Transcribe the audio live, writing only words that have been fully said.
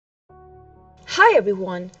Hi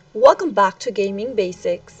everyone, welcome back to Gaming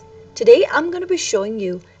Basics. Today I'm going to be showing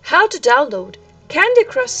you how to download Candy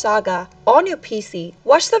Crush Saga on your PC.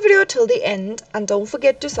 Watch the video till the end and don't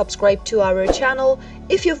forget to subscribe to our channel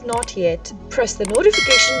if you've not yet. Press the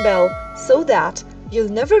notification bell so that you'll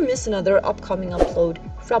never miss another upcoming upload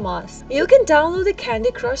from us. You can download the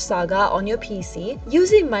Candy Crush Saga on your PC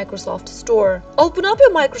using Microsoft Store. Open up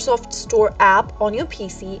your Microsoft Store app on your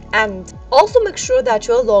PC and also make sure that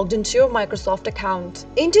you're logged into your Microsoft account.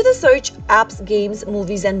 Into the search apps, games,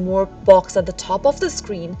 movies and more box at the top of the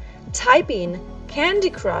screen, type in Candy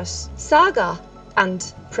Crush Saga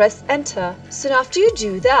and press enter. Soon after you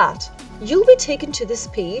do that, you'll be taken to this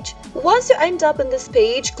page. Once you end up in this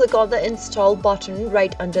page, click on the install button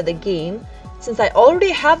right under the game. Since I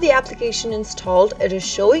already have the application installed, it is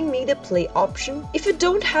showing me the play option. If you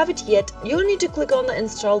don't have it yet, you'll need to click on the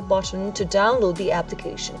install button to download the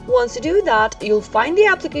application. Once you do that, you'll find the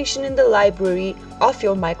application in the library of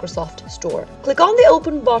your Microsoft Store. Click on the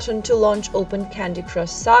open button to launch open Candy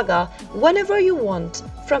Crush Saga whenever you want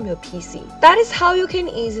from your PC. That is how you can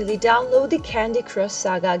easily download the Candy Crush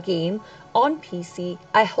Saga game on PC.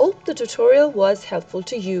 I hope the tutorial was helpful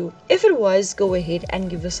to you. If it was, go ahead and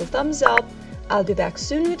give us a thumbs up. I'll be back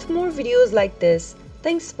soon with more videos like this.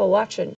 Thanks for watching.